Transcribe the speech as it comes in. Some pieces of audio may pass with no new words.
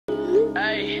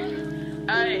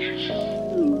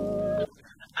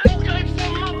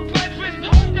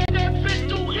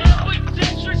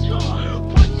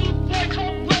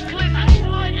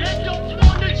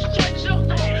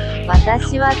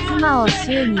私は妻を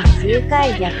週に数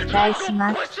回虐待し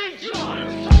ます。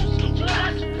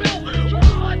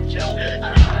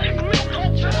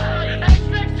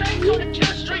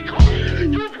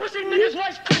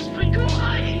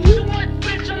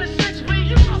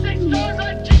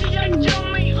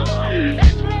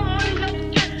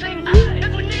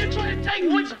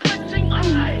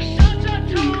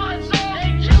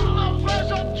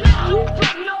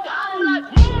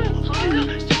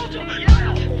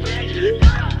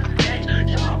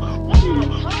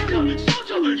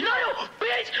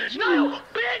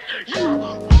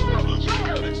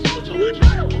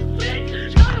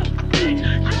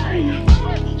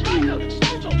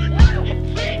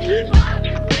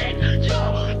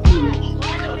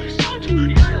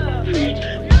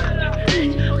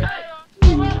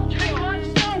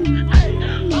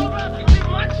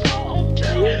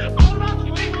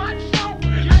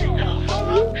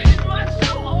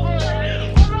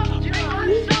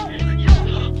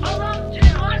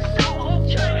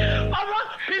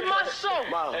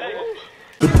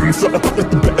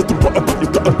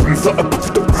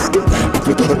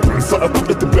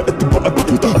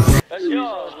That's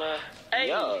yours, man. Hey.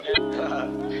 Yo.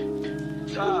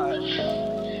 Todd.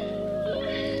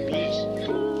 Beast.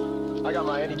 I got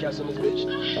my handicaps in this bitch.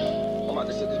 I'm about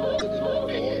to sit this motherfucker on.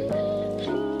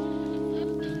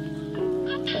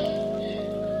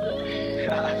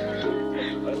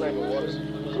 That's like for waters. I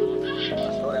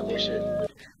smell that bullshit.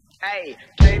 Hey,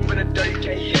 came for the dirt, you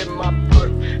can't hit my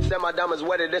perk. Said my diamonds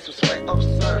wetter, this was sweat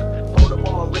absurd. Hold up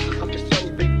on my wrist like a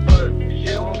sunny big bird.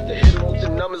 Hit him with the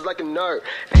numbers like a nerd.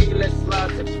 Hey, let's slide,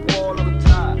 six wall, I'm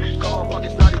tired. Call my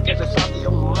pockets naughty, get the saucy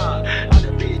on my mind. I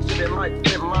could be to it, might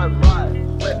fit my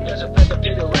ride. Wet measure, fed up,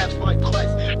 the raps like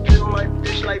Christ. Pin my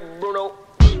bitch like Bruno.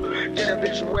 Get a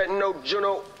bitch wet, no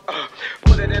Juno.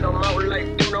 Put it in a mouth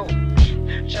like Uno.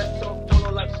 Chest so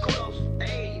full like kudos.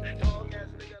 Hey, dog ass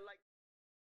nigga like.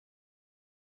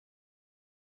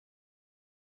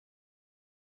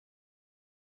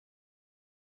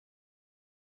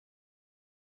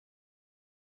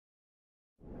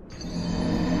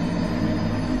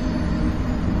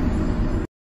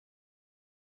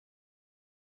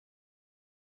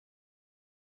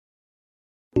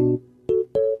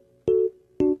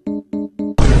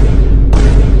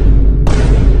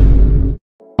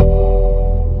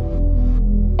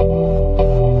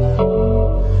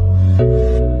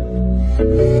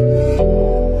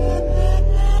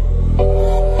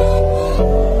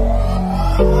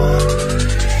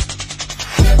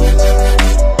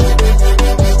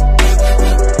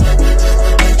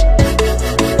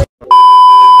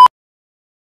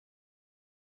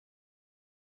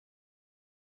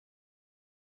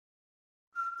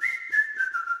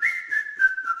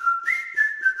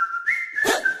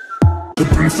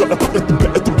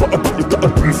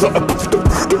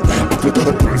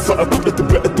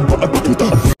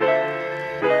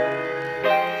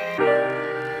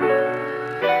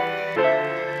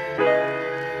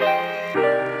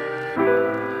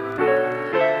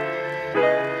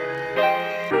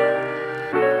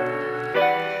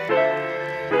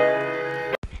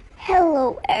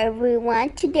 Hello everyone,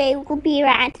 today we'll be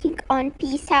ranting on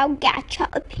Peace Out Gacha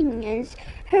opinions.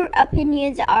 Her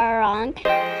opinions are wrong.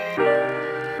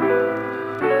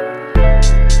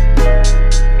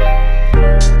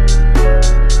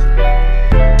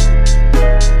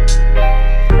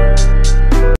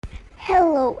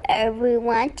 Hello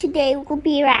everyone, today we'll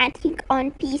be ranting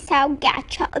on Peace Out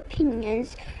Gacha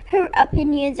opinions. Her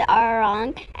opinions are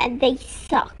wrong and they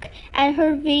suck, and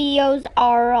her videos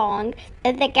are wrong.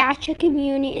 That the gacha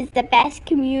community is the best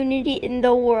community in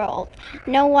the world.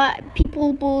 Know what?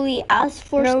 People bully us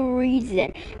for no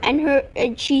reason.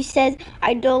 And she says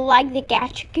I don't like the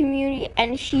gacha community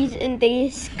and she's in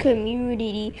this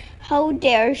community. How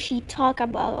dare she talk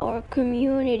about our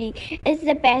community? It's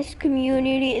the best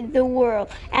community in the world.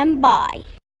 And bye.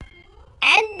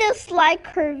 And dislike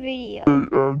her video.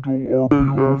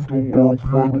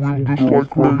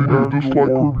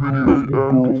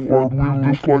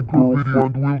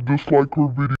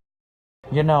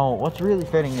 You know, what's really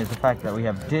fitting is the fact that we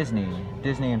have Disney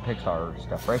and Pixar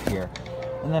stuff right here.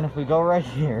 And then if we go right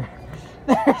here,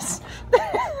 there's...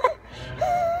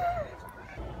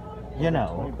 You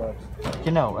know,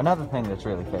 another thing that's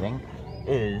really fitting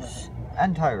is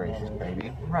anti-racist,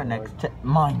 baby, right next to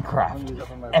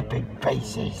Minecraft, epic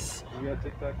bases. Look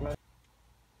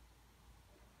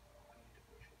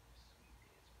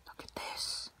at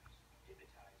this.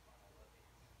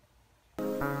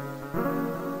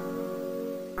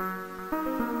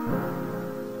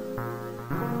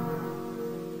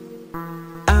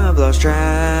 lost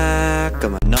track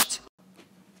of my nuts.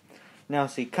 Now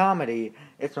see, comedy,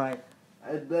 it's my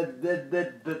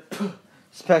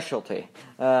specialty.